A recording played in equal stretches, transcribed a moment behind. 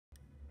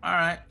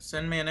Alright,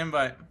 send me an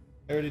invite.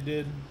 I already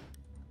did.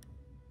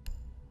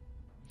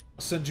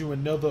 I'll send you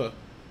another.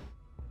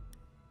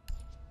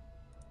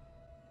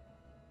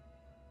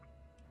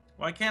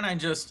 Why can't I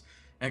just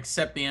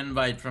accept the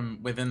invite from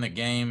within the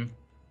game?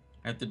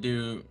 I have to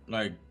do,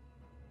 like...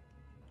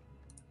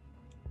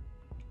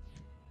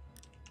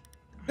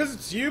 Cause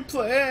it's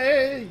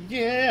Uplay,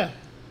 yeah.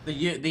 The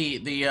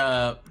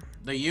Uplay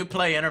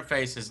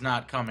interface is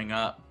not coming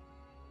up.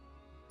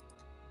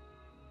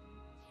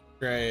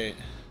 Great.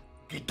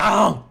 Get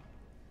down!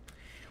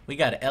 We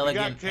got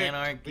elegant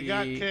anarchy. We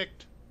got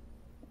kicked.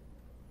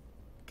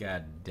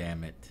 God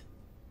damn it.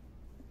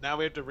 Now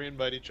we have to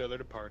reinvite each other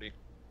to party.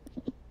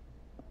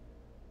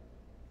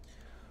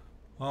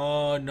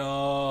 Oh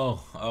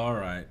no.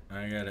 Alright.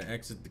 I gotta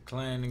exit the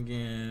clan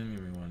again.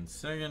 Give me 1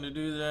 second to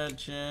do that,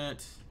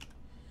 chat.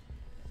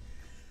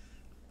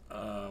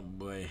 Oh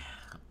boy.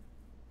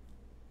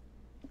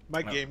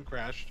 My game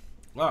crashed.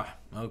 Ah,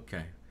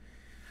 okay.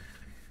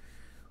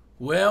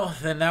 Well,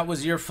 then that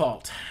was your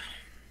fault.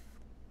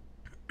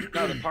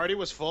 No, the party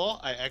was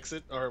full.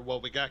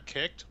 We got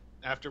kicked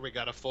after we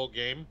got a full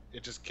game.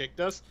 It just kicked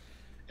us.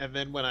 And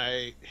then when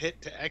I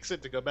hit to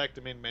exit to go back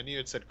to main menu,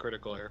 it said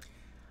critical error.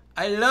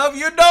 I love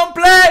you don't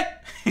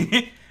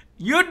play!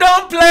 You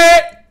don't play!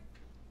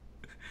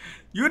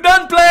 You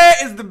don't play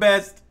is the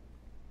best.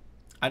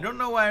 I don't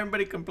know why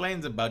everybody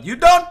complains about you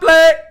don't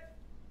play!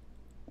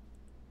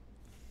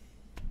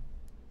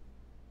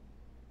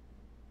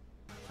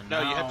 No,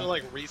 you have to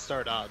like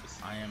restart obs.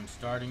 I am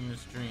starting the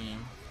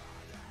stream.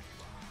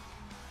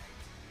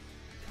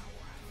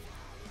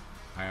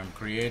 I am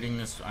creating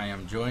this. I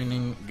am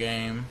joining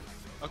game.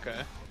 Okay.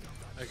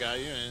 I got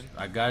you in.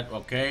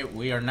 Okay,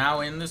 we are now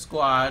in the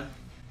squad.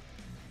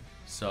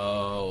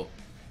 So,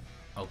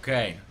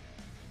 okay.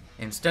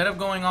 Instead of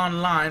going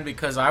online,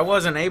 because I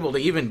wasn't able to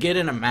even get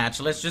in a match,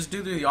 let's just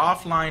do the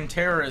offline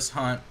terrorist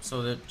hunt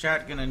so that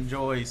chat can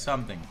enjoy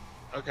something.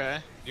 Okay.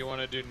 Do you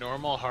want to do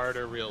normal, hard,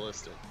 or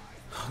realistic?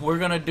 We're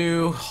gonna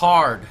do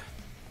hard.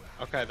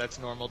 Okay, that's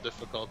normal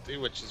difficulty,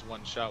 which is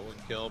 1 shot, 1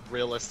 kill.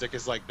 Realistic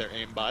is like their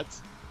aimbots.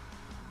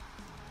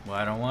 Well,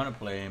 I don't want to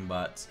play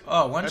aimbots.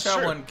 Oh, 1 That's shot,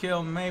 true. 1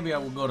 kill. Maybe I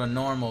will go to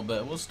normal,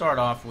 but we'll start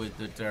off with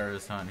the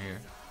terrorist hunt here.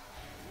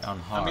 On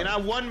hard. I mean, I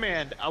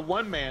one-manned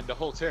the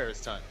whole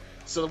terrorist hunt.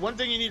 So the one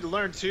thing you need to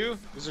learn too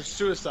is there's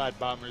suicide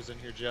bombers in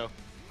here, Joe.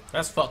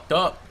 That's fucked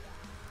up.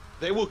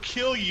 They will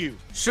kill you.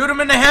 Shoot him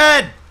in the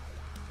head!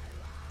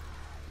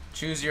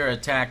 Choose your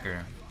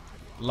attacker.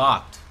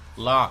 Locked.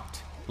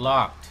 Locked.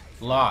 Locked.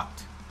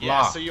 Locked. Yeah,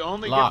 locked, so you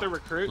only locked, get the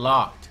recruit.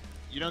 Locked.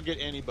 You don't get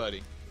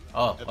anybody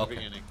Oh, at the okay.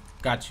 beginning.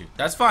 Got you.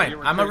 That's fine.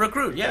 You're I'm a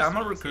recruiting. recruit. Yeah, Yes, I'm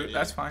a yes, recruit. yeah,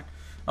 That's yeah. fine.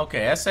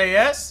 Okay,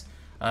 SAS.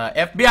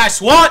 FBI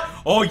SWAT.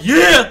 Oh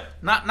yeah.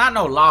 Not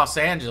no Los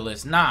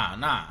Angeles.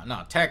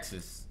 Nah.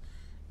 Texas.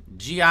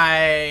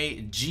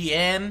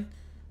 GIGN.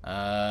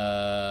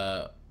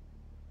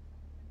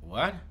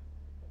 What?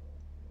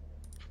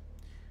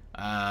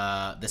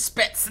 The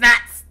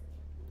Spetsnaz.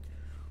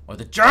 Or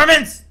the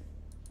Germans.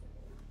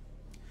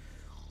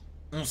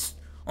 Uns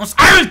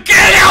I will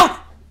kill you!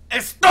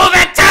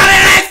 Stupid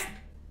terrorists!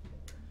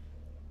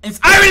 And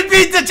I will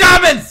beat the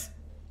Germans!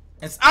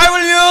 And I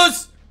will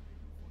use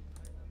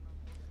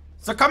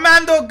the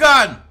commando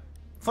gun!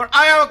 For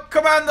I am a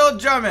commando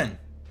German!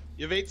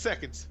 You have 8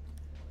 seconds.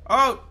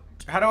 Oh,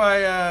 how do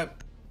I,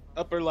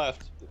 Upper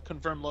left.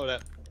 Confirm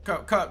loadout.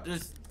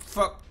 just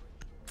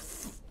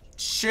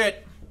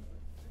shit.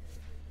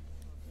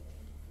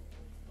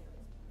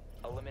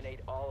 Eliminate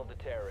all of the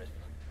terrorists.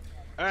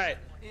 Alright.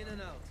 In and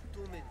out. 2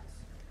 minutes.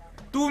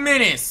 2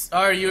 minutes.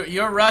 Are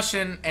you're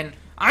Russian and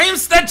I am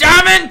the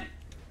German?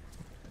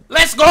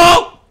 Let's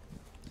go!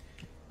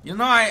 You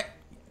know I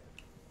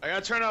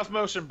gotta turn off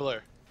motion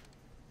blur.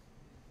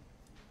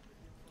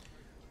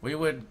 we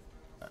would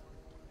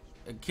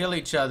kill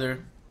each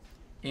other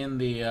in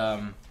the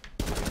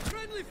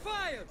Friendly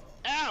fire!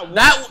 Ow!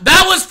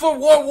 that was for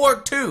World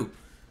War II.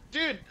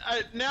 Dude,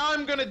 now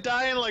I'm gonna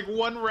die in like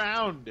 1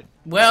 round.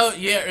 Well,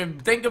 yeah,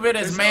 think of it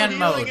as There's man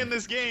no healing mode. in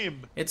this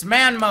game. It's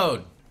man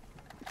mode.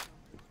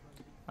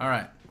 All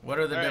right. What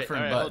are the All right,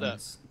 different all right,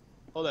 buttons?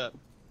 Hold up.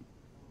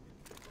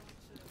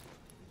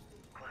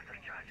 Cluster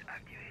charge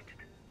activated.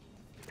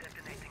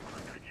 Detonating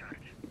cluster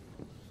charge.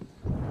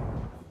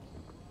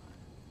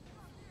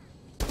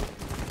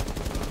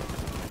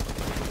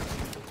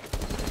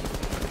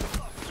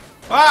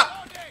 Ah!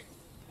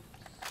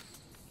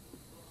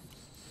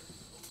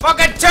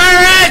 Fucking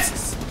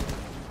terrorists!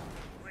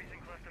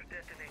 Placing cluster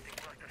detonating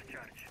cluster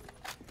charge.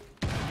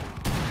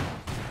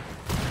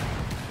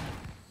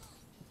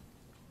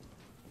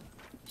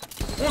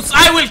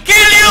 I will kill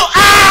you!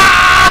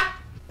 Ah!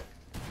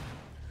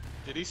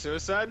 Did he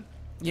suicide?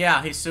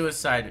 Yeah, he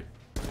suicided.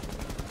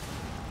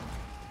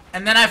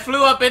 And then I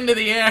flew up into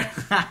the air.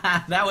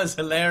 That was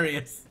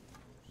hilarious.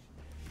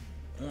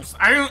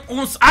 I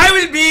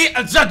will be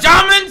the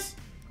Germans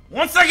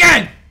once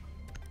again.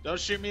 Don't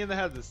shoot me in the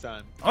head this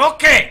time.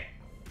 Okay.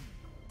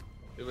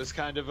 It was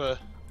kind of a...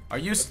 Are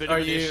you bit of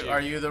an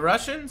issue. the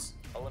Russians?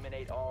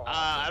 Eliminate all.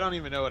 I don't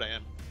even know what I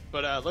am.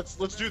 But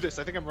let's do this.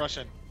 I think I'm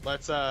rushing.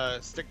 Let's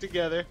stick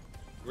together.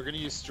 We're gonna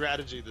use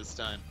strategy this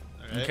time.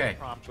 All right? Okay.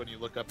 Prompt when you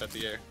look up at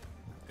the air.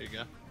 There you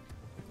go.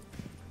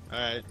 All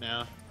right,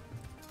 now.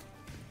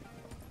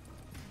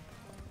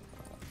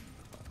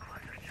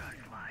 Cluster charge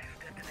live.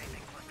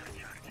 Detonating cluster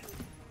charge.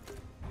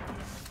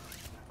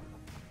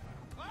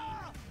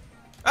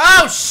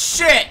 Oh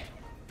shit!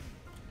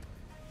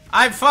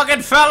 I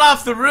fucking fell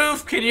off the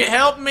roof. Can you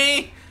help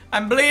me?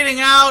 I'm bleeding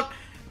out.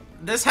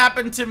 This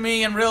happened to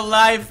me in real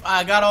life.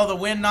 I got all the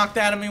wind knocked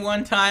out of me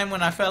one time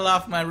when I fell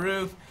off my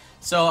roof.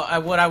 So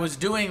what I was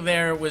doing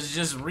there was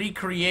just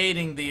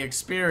recreating the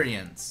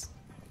experience.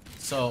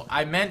 So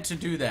I meant to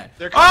do that.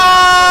 They're coming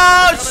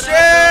Oh They're coming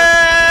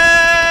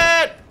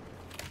shit!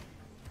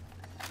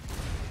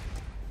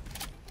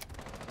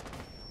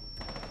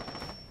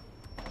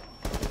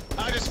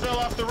 I just fell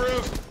off the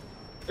roof.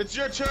 It's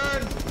your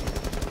turn.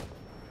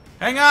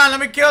 Hang on, let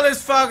me kill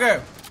this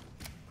fucker.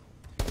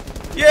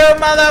 You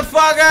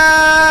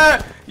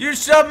motherfucker! You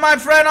shoved my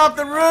friend off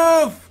the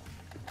roof!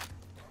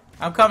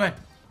 I'm coming.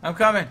 I'm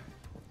coming.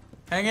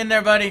 Hang in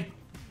there, buddy.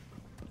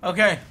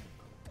 Okay.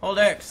 Hold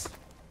X.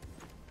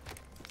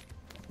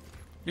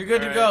 You're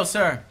good to All go, right.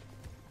 sir.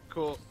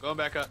 Cool. Going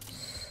back up.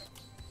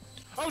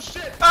 Oh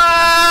shit!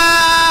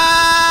 Ah!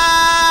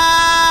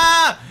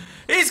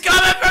 He's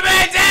coming for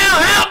me too!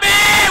 Help me!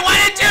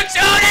 Why did you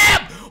shoot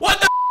him? What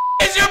the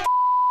is your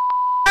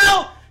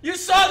hell? You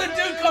saw the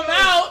dude come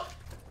out!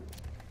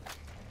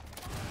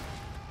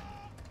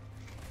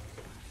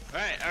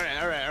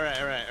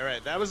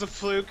 Alright. That was a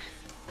fluke.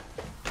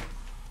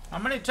 How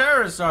many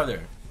terrorists are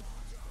there?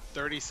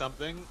 30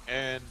 something,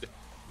 and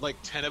like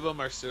 10 of them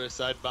are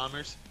suicide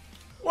bombers.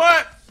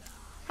 What?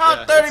 How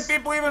Yeah, 30 it's-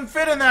 people even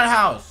fit in that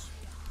house?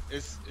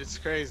 It's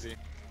crazy.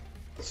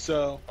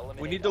 So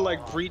we need to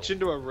like breach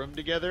into a room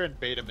together and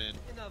bait them in.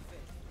 Enough.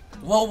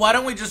 Well, why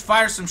don't we just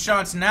fire some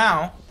shots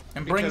now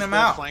and bring Because them they'll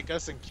out? flank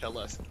us and kill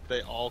us.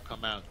 They all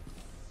come out.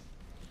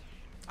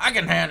 I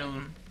can handle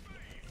them.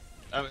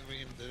 I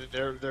mean,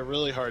 they're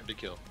really hard to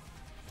kill.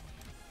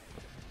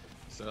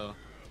 So,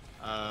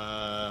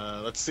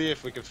 let's see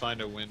if we can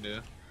find a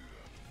window.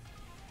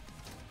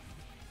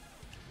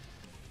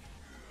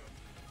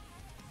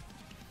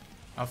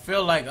 I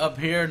feel like up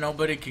here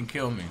nobody can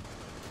kill me.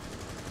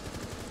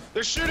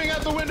 They're shooting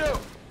out the window.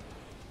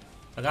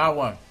 I got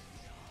one.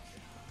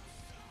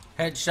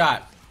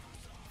 Headshot.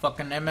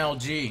 Fucking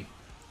MLG.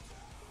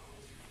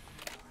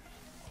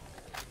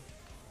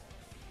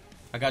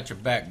 I got your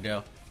back,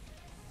 Dale.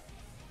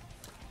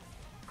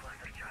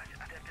 Cluster charge.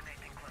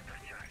 Detonating cluster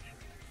charge.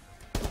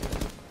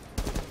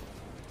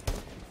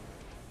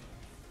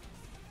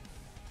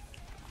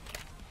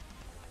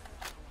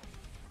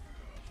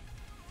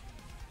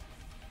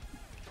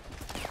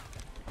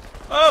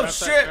 Oh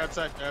Outside, shit!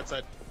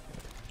 outside.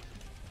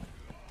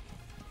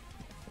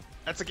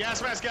 That's a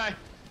gas mask guy.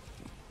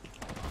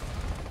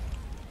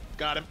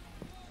 Got him.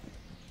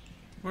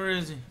 Where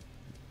is he?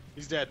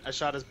 He's dead. I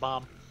shot his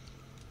bomb.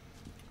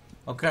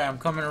 Okay, I'm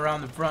coming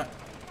around the front.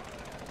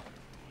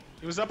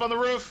 He was up on the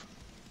roof.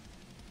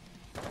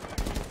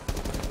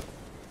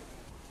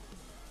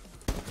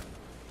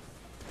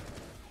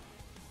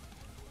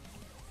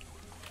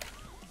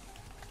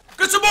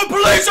 Get some more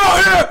police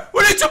out here!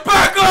 We need some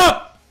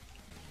backup!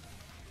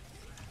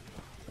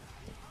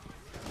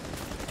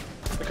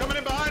 They're coming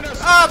in behind us.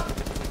 Up!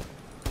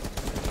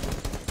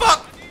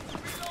 Fuck!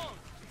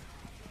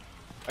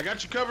 I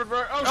got you covered,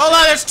 bro. Oh, Hold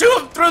on, there's two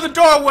of them through the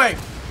doorway!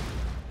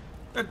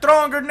 They're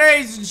throwing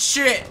grenades and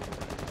shit!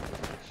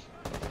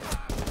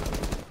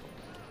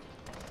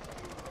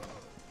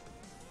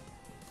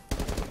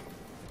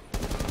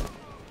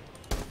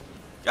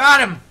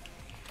 Got him!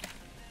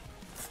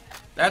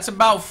 That's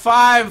about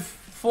 4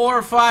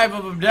 or 5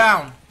 of them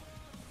down.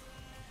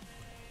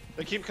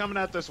 They keep coming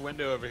out this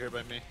window over here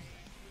by me.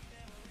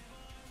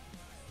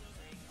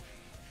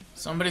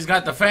 Somebody's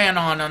got the fan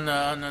on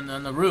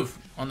the roof,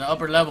 on the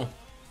upper level.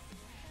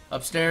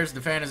 Upstairs,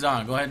 the fan is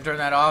on. Go ahead and turn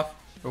that off.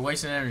 We're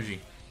wasting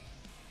energy.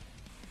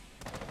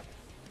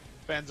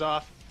 Fans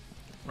off.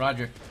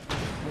 Roger.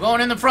 We're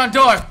going in the front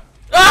door.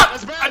 Ah!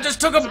 That's bad. I just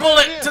took a That's a bad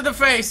bullet idea. to the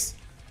face.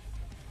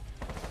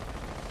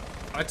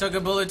 I took a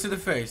bullet to the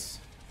face.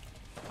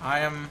 I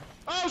am...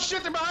 Oh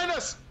shit, they're behind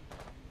us.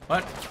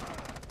 What?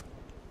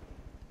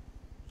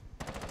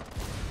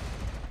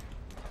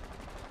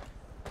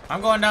 I'm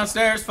going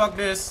downstairs. Fuck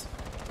this.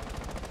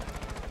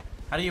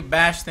 How do you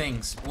bash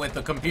things with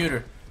a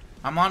computer?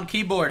 I'm on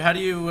keyboard. How do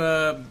you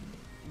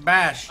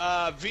bash?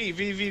 V.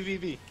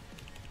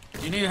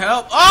 Do you need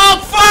help?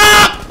 Oh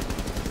fuck!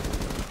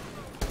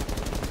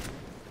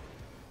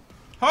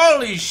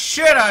 Holy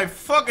shit! I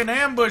fucking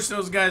ambushed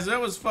those guys. That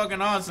was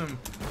fucking awesome.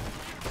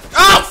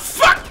 Oh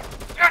fuck!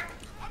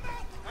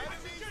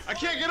 I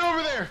can't get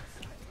over there.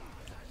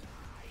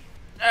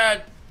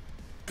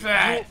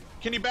 Bah.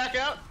 Can you back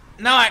out?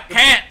 No, I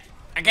can't.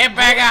 I can't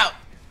back out.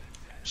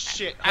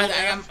 Shit. Hold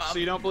F so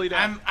you don't bleed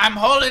out. I'm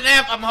holding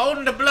F. I'm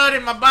holding the blood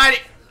in my body.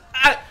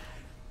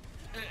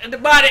 The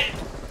body.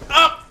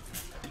 Oh.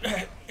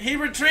 He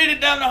retreated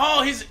down the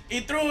hall. He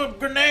threw a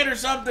grenade or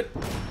something.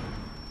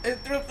 It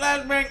threw a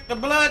flashbang. The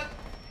blood.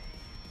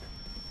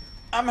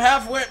 I'm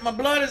half wet. My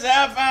blood is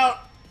half out.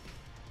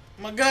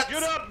 My guts.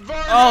 Get up,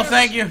 Vargas! Oh,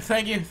 thank you,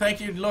 thank you, thank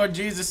you, Lord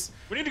Jesus.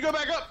 We need to go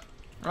back up.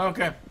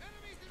 Okay.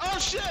 Oh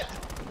shit!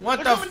 What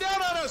They're the? coming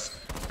down on us!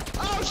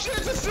 Oh shit!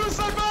 It's a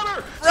suicide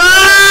bomber!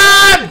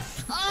 Run!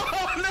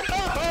 Oh no!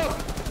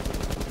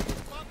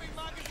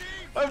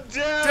 I'm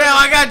dead. Dale,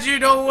 I got you.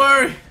 Don't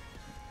worry.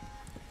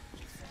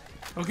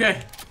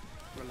 Okay.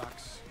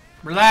 Relax.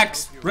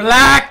 Relax.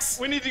 Relax.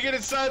 We need to get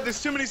inside.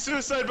 There's too many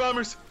suicide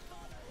bombers.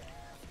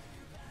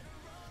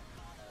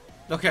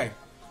 Okay.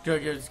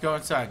 Good. Let's go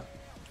inside.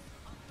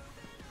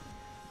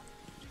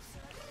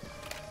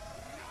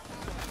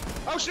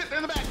 Oh shit! They're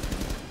in the back.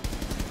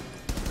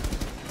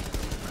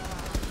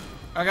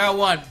 I got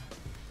one.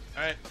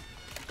 All right.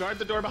 Guard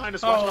the door behind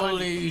us. Watch behind you.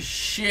 Holy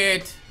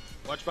shit.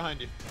 Watch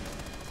behind you.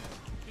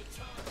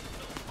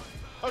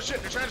 Oh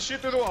shit! They're trying to shoot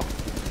through the wall.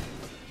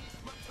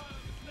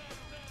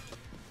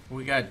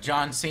 We got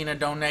John Cena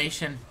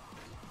donation.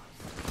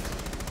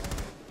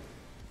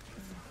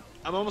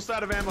 I'm almost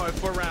out of ammo. I have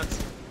 4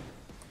 rounds.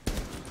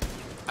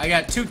 I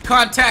got 2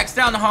 contacts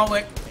down the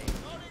hallway.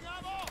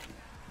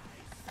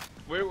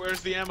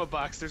 Where's the ammo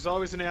box? There's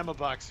always an ammo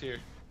box here.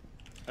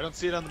 I don't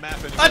see it on the map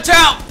anymore. Watch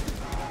out!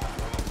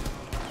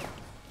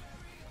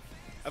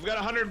 I've got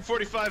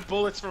 145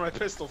 bullets for my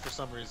pistol for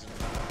some reason.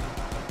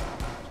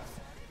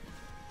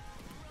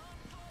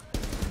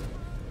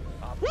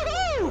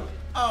 Woohoo!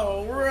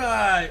 All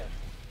right.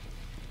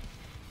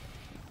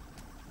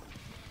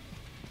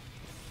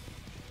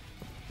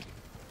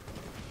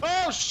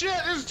 Oh shit!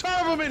 There's a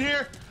ton of them in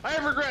here. I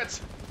have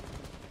regrets.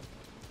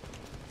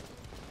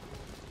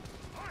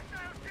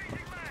 Hostile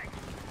changing mag.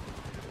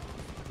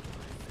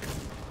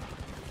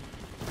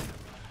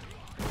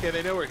 Okay,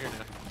 they know we're here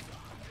now.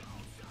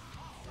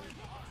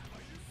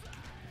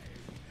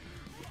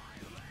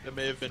 That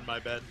may have been my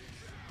bad.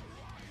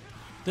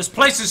 This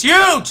place is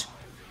huge!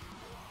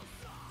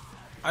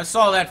 I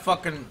saw that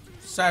fucking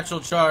satchel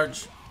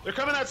charge. They're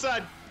coming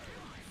outside.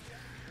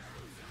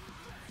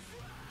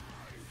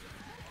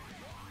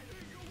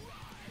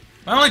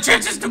 My only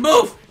chance is to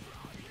move!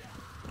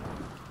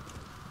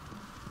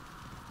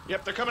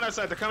 Yep, they're coming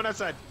outside. They're coming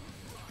outside.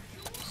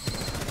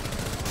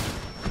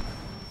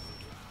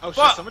 Oh shit,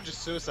 Fuck. someone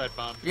just suicide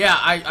bombed. Yeah,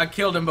 I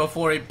killed him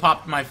before he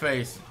popped my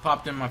face.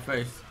 Popped in my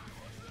face.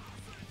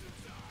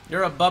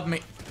 You're above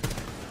me.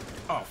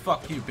 Oh,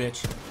 fuck you,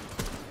 bitch.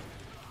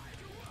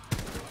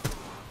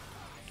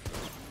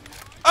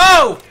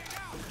 Oh!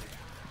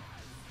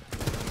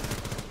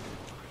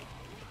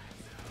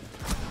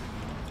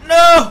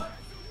 No!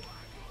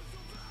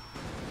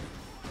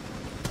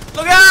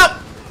 Look out!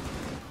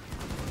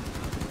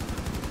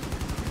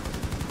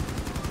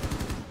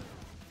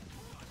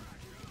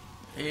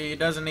 He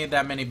doesn't need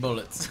that many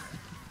bullets.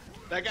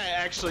 That guy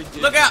actually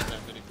did Look out! have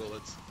that many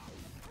bullets.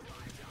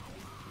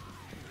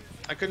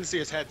 I couldn't see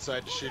his head, so I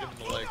had to shoot him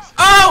in the legs.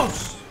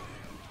 Oh!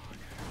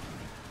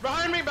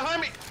 Behind me!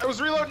 Behind me! I was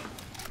reloading.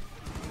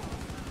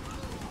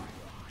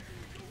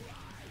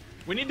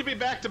 We need to be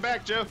back to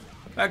back, Joe.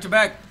 Back to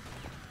back.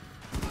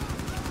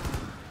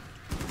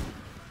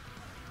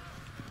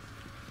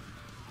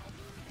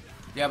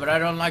 Yeah, but I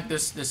don't like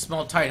this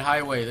small tight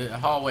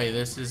hallway.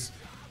 This is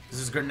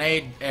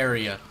grenade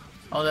area.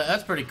 Oh,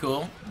 that's pretty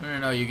cool. I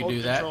didn't know you could Hold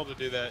do that. control to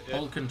do that. Yeah.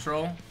 Hold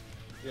control.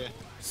 Yeah.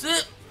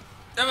 Sit.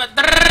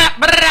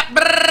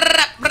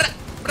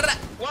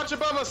 Watch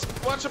above us!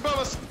 Watch above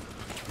us!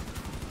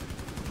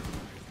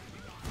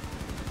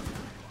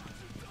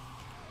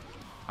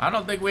 I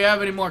don't think we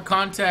have any more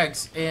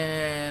contacts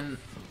in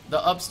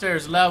the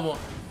upstairs level.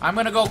 I'm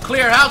gonna go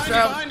clear house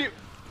now. Behind you!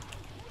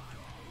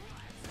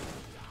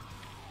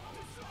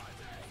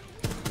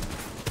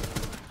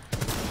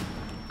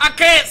 I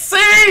can't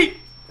see!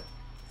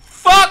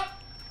 Fuck!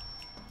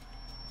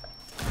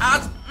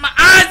 My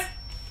eyes!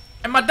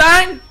 Am I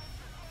dying?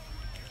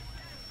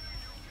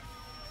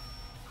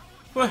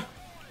 What?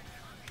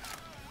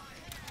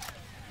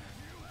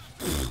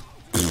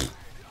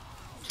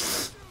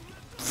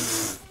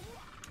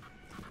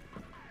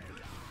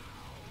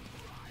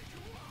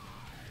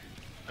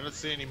 I don't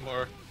see any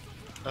more.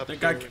 I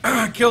think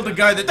I killed the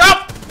guy that.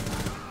 Oh!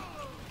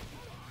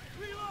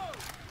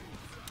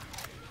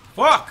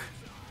 Fuck!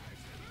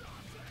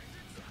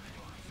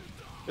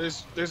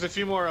 There's a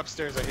few more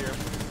upstairs, I hear.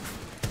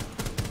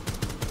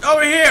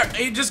 Over here!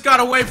 He just got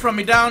away from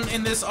me down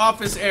in this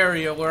office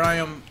area where I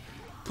am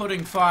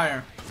putting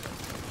fire.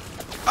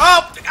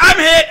 Oh! I'm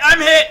hit! I'm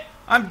hit!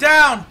 I'm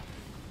down!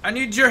 I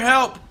need your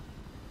help.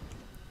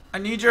 I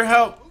need your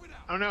help.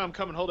 Oh no, I'm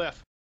coming. Hold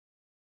F.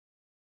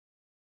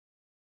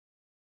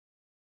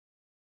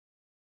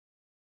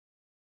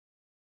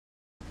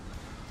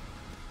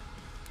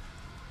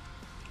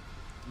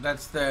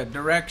 That's the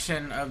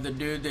direction of the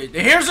dude that...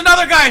 Here's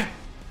another guy!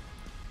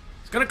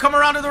 He's gonna come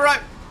around to the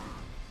right.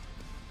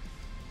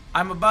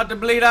 I'm about to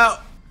bleed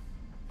out.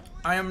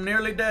 I am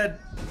nearly dead.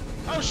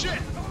 Oh shit!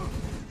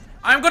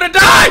 I'm gonna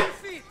die!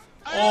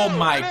 I Oh know,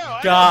 my I know.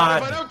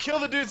 God. If I don't kill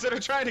the dudes that are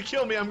trying to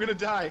kill me, I'm gonna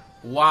die.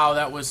 Wow,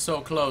 that was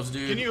so close,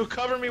 dude. Can you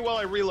cover me while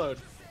I reload?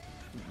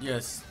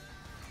 Yes.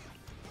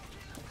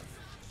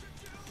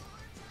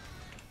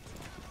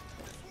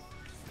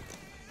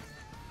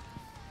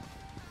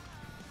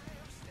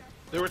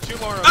 There were 2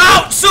 more.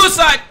 Oh!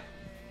 Suicide!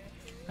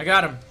 I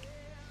got him.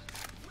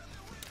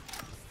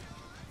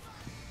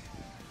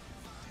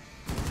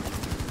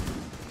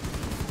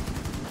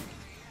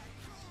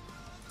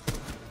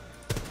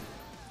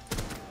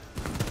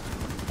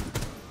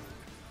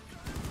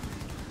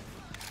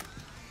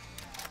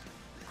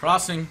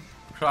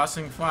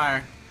 Crossing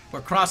fire.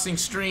 We're crossing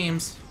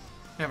streams.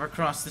 Never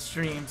cross the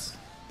streams.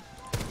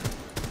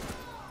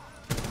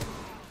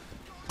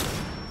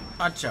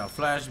 Watch out,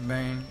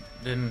 flashbang.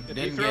 Didn't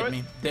get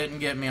me. Didn't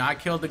get me. I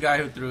killed the guy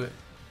who threw it.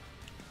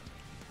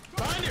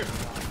 Behind you.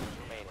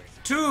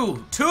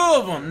 Two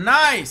of them.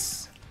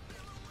 Nice.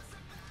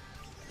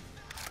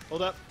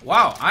 Hold up.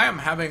 Wow, I am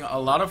having a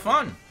lot of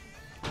fun.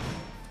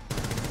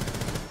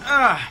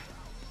 Ah.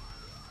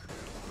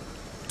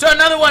 To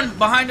another one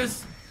behind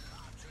us.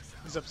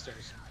 He's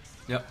upstairs.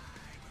 Yep.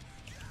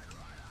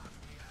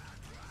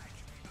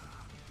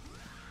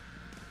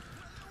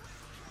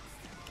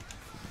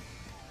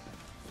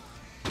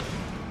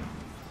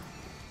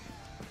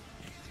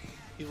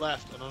 He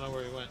left. I don't know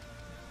where he went.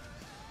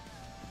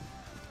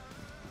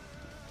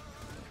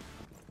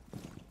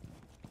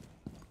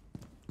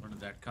 Where did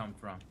that come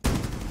from?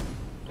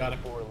 Got him.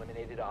 4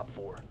 eliminated op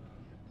 4.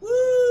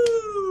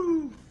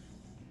 Woo!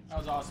 That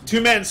was awesome.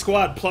 2-man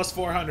squad plus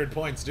 400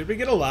 points. Did we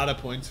get a lot of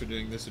points for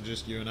doing this, or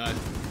just you and I?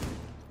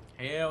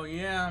 Hell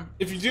yeah.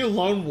 If you do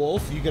lone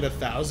wolf, you get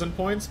 1,000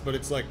 points, but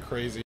it's like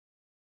crazy.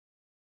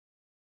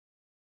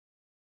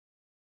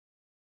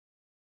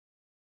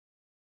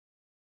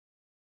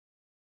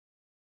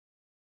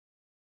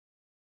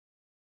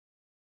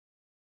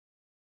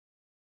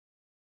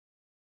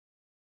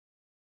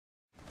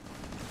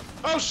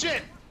 Oh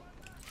shit!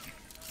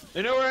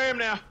 They know where I am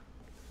now.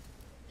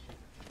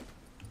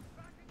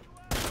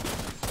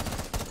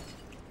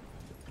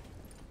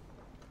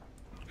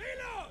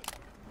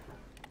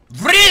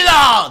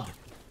 Reload!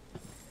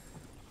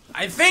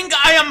 I think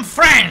I am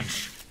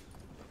French.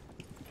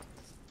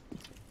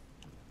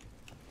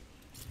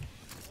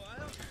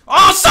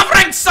 Oh,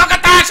 suffering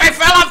succotash! I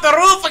fell off the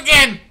roof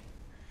again!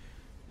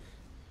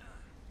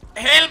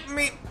 Help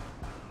me!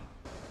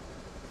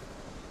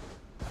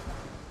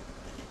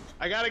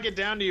 I gotta get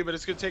down to you, but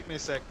it's gonna take me a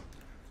sec.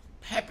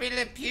 Pepe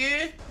Le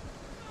Pew?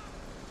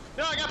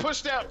 No, I got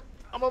pushed out.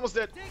 I'm almost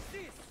dead.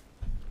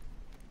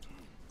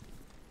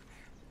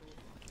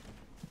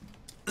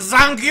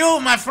 Thank you,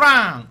 my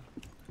friend.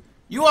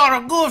 You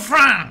are a good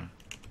friend.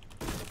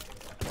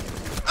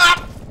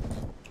 Ah!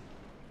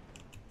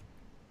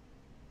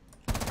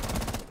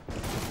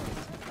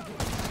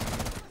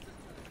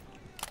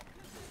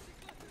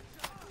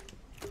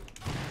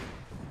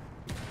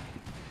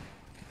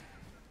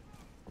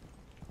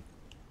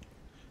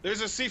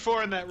 There's a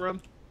C4 in that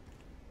room.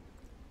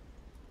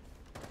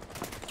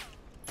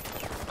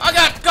 I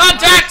got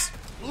contacts!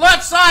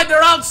 Left side,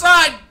 they're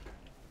outside!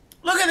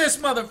 Look at this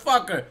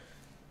motherfucker!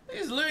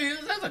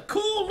 That's a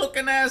cool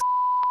looking ass.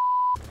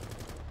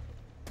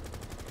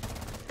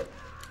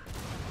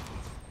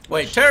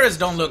 Wait, terrorists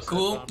don't look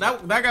cool.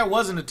 That guy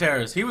wasn't a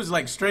terrorist. He was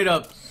like straight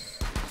up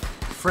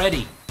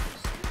Freddy.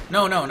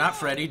 No, not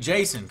Freddy.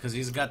 Jason, because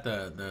he's got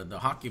the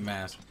hockey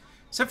mask.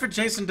 Except for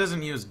Jason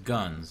doesn't use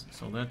guns,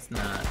 so that's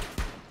not.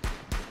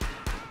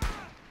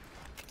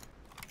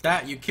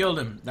 That, you killed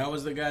him. That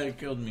was the guy who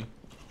killed me.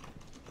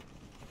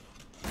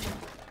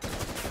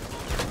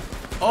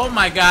 Oh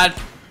my god.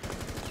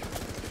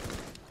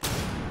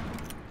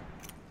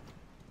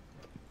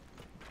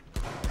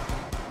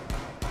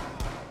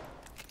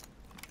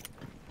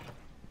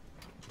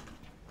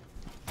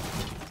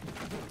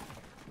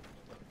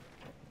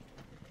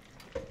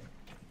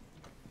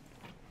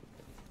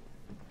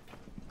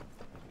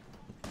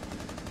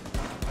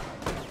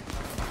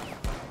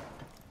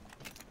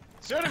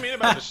 See what I mean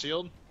about the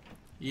shield?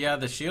 Yeah,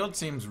 the shield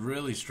seems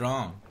really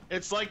strong.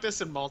 It's like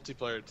this in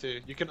multiplayer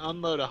too. You can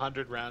unload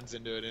 100 rounds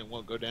into it and it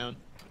won't go down.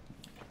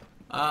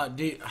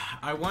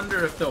 I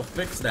wonder if they'll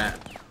fix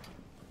that.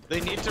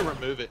 They need to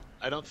remove it.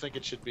 I don't think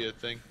it should be a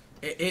thing.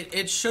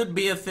 It should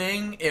be a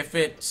thing if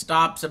it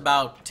stops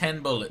about 10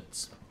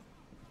 bullets.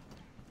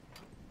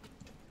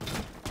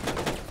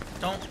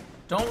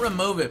 Don't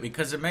remove it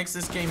because it makes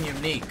this game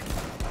unique.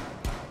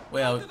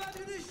 Well,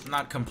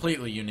 not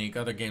completely unique.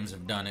 Other games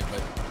have done it,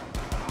 but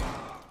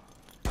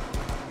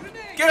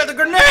get at the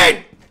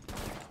grenade!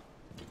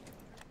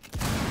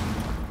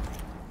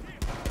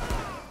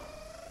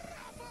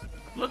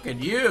 Look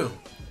at you.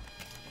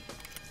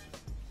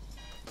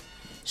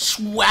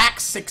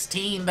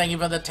 Schwack16, thank you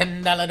for the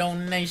 $10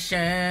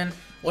 donation.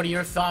 What are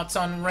your thoughts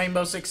on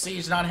Rainbow Six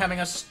Siege not having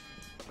a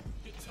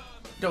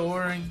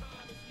story?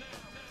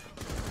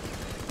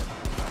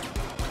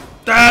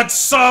 That's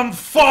some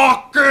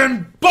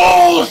fucking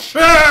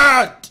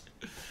bullshit!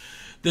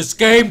 This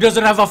game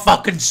doesn't have a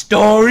fucking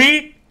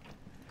story?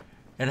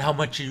 And how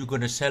much are you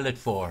gonna sell it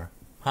for?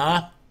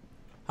 Huh?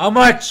 How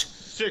much?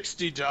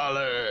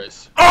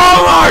 $60.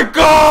 Oh my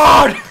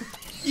god!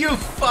 You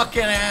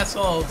fucking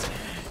assholes!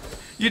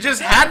 You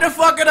just had to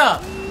fuck it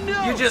up.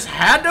 You just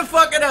had to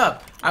fuck it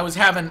up. I was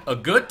having a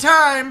good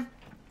time.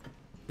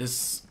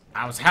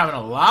 I was having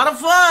a lot of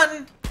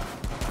fun.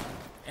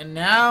 And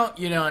now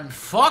you done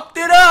fucked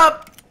it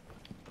up.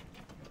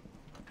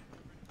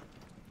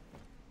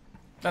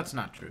 That's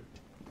not true.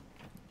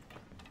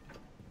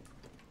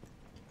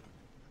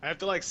 I have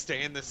to like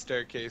stay in this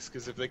staircase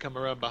because if they come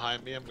around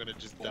behind me, I'm gonna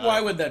just die. Why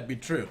would that be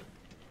true?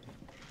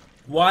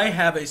 Why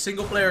have a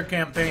single player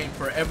campaign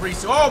for every...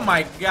 Oh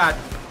my god.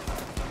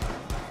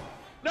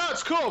 No,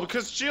 it's cool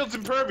because shield's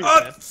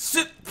impervious.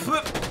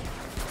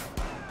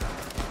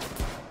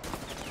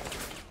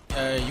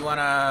 Man. You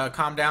wanna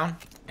calm down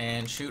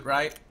and shoot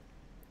right?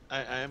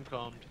 I am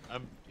calmed.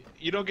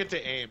 You don't get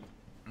to aim.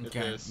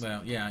 Okay.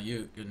 Well, yeah,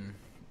 you can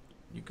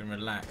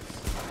relax.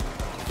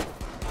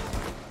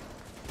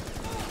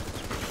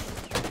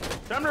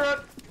 Time to run.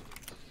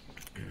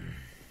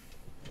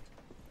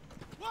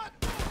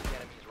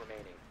 Enemies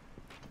remaining.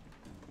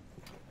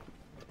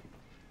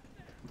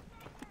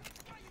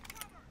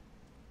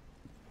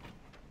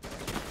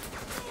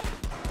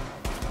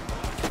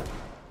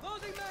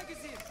 Loading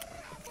magazine.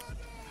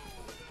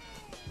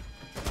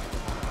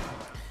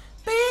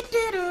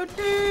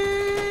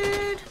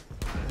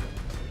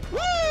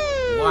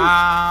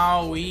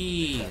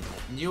 Wowee.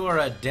 You are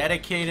a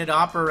dedicated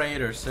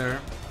operator, sir.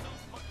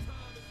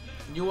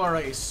 You are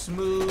a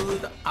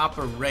smooth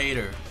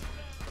operator.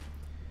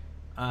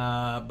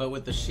 But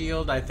with the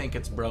shield, I think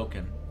it's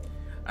broken.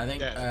 I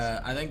think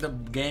the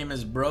game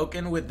is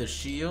broken with the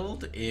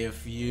shield.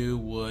 If you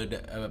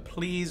would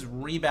please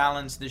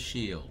rebalance the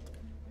shield.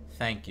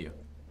 Thank you.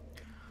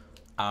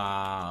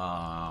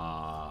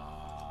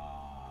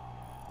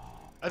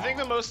 I think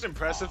the most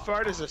impressive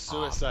part is a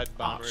suicide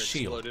bomber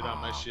shield. exploded on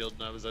my shield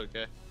and I was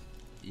okay.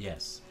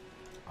 Yes.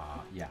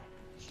 Yeah.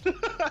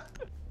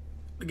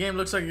 The game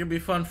looks like it could be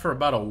fun for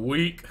about a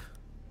week.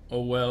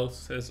 Oh well,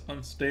 says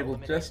Unstable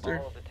Eliminate Jester.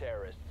 all of the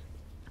terrorists.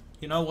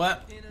 You know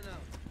what? In and out.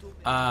 2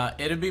 minutes.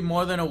 It'd be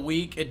more than a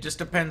week. It just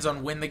depends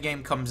on when the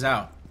game comes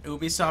out.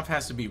 Ubisoft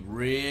has to be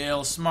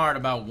real smart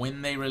about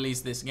when they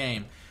release this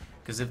game.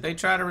 Because if they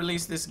try to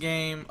release this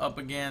game up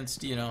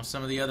against, you know,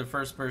 some of the other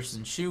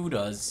first-person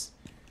shooters,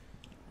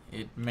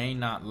 it may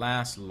not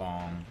last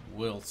long.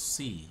 We'll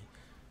see.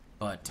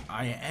 But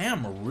I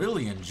am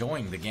really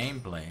enjoying the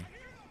gameplay.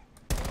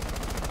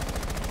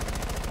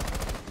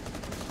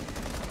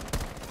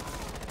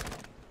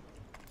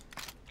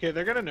 Okay,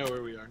 they're gonna know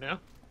where we are now.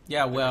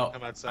 Yeah, well,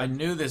 come outside. I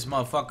knew this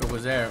motherfucker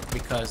was there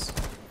because...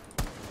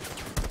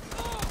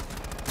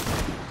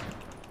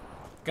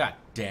 God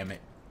damn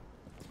it.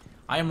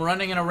 I am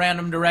running in a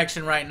random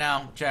direction right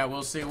now, chat.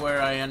 We'll see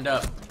where I end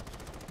up.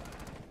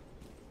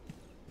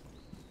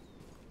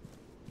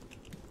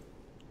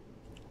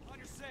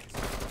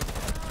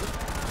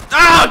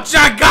 Oh,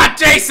 I got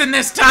Jason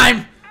this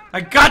time! I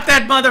got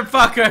that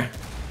motherfucker!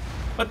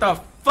 What the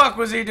fuck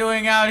was he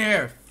doing out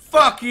here?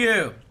 Fuck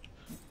you!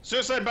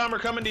 Suicide bomber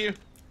coming to you.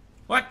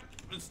 What?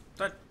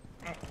 I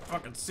don't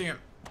fucking see him.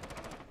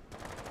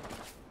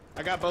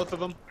 I got both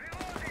of them.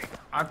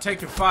 I'm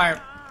taking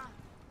fire.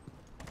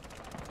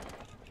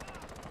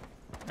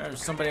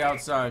 There's somebody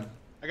outside.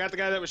 I got the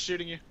guy that was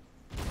shooting you.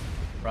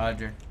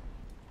 Roger.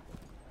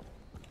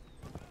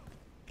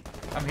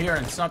 I'm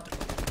hearing something.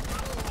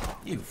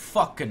 You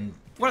fucking...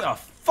 Where the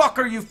fuck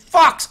are you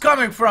fucks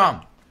coming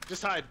from?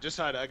 Just hide, just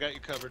hide. I got you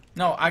covered.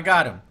 No, I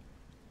got him.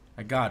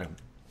 I got him.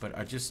 But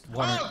I just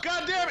want Oh,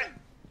 god damn it!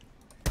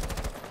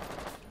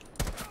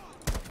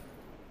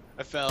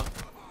 I fell.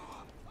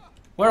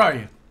 Where are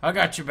you? I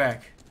got you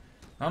back.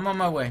 I'm on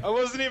my way. I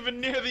wasn't even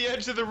near the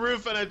edge of the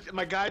roof, and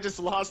my guy just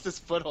lost his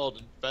foothold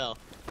and fell.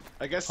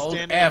 I guess Hold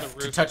standing on F the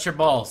to roof. touch your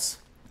balls.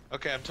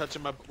 Okay, I'm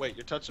touching my. Wait,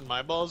 you're touching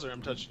my balls, or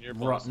I'm touching your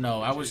balls?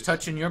 No, I was Jeez.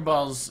 touching your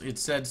balls. It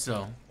said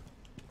so.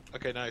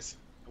 Okay, nice.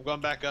 I'm going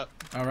back up.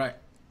 All right.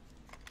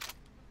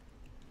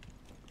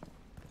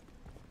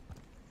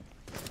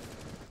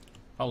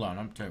 Hold on,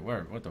 I'm telling you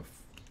where. What the?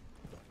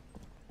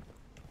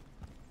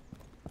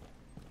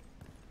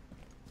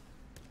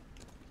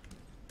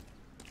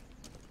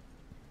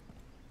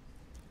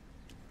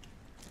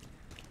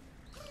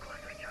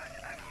 Cluster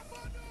charge active.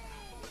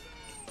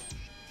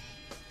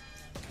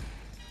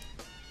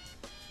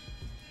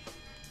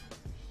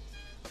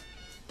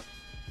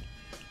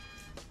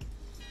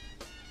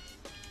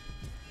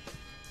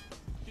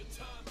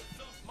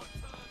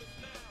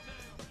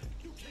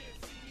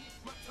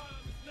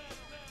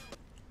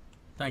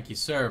 Thank you,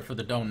 sir, for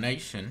the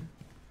donation.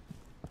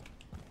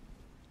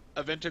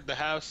 I've entered the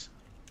house.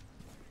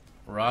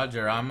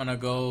 Roger, I'm gonna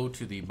go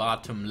to the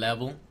bottom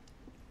level.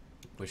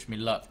 Wish me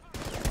luck.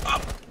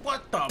 Oh,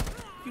 what the?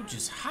 You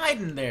just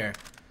hiding there.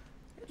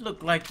 It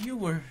looked like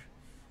you're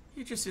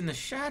just in the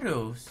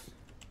shadows.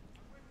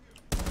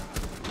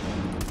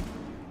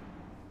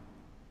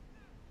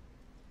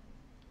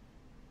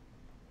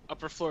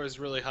 Upper floor is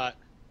really hot.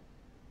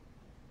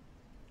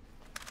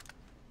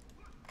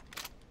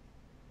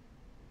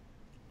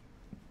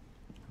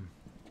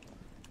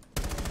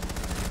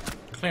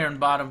 Clearing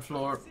bottom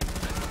floor.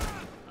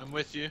 I'm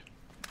with you.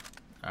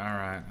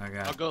 Alright, I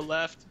got I'll go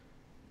left.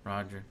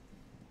 Roger.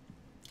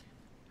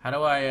 How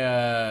do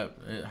I,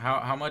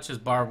 how much is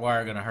barbed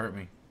wire gonna hurt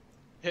me?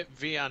 Hit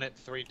V on it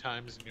 3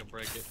 times and you'll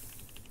break it.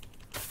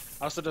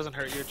 Also doesn't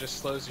hurt you, it just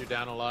slows you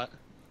down a lot.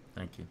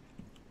 Thank you.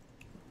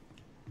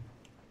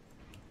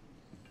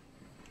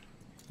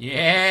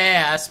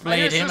 Yeah, I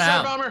splayed him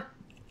out. Bomber.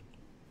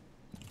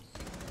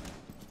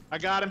 I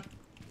got him.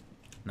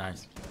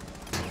 Nice.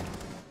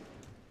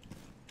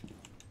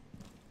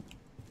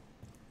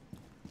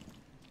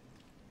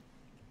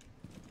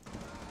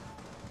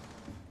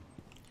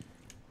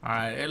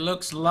 Alright, it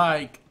looks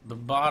like the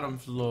bottom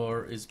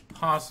floor is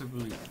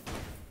possibly...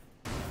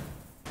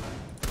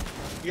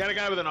 You got a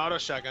guy with an auto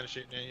shotgun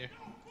shooting at you.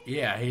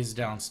 Yeah, he's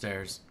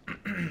downstairs.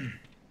 I'm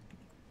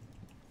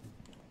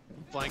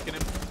flanking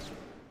him.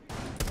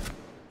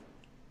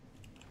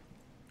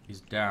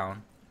 He's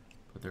down,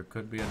 but there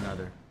could be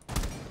another.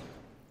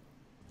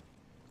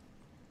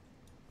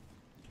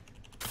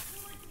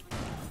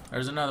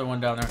 There's another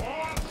one down there.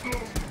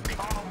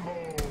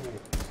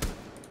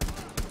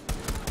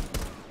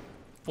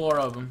 4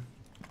 of them.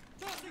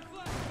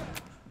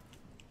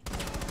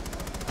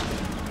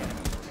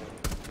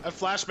 I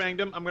flashbanged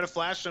him. I'm gonna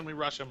flash and we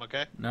rush him,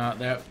 okay? No,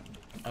 that...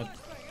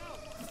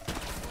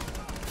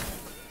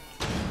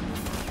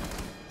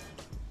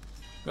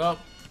 Go.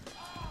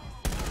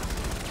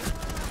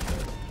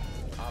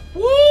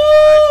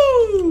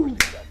 Woo!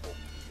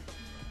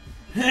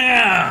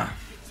 Yeah!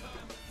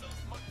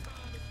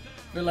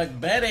 They're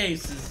like bed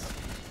aces.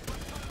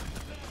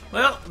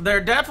 Well, they're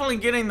definitely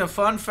getting the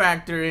fun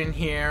factor in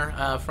here.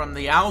 From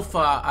the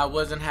alpha, I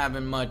wasn't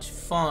having much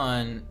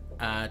fun.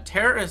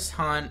 Terrorist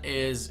Hunt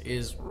is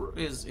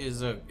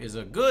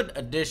a good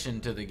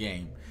addition to the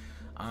game.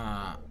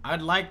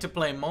 I'd like to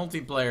play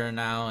multiplayer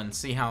now and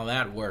see how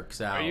that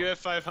works out. Are you at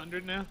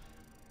 500 now?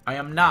 I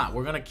am not.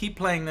 We're gonna keep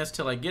playing this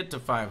till I get to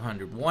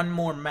 500. One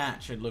more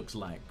match, it looks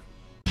like.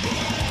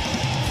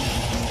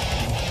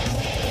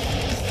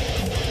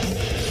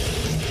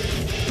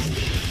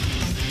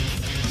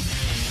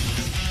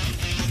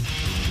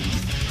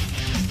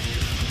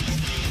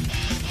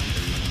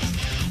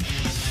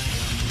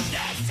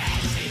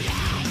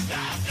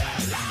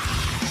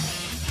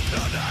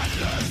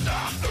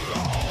 The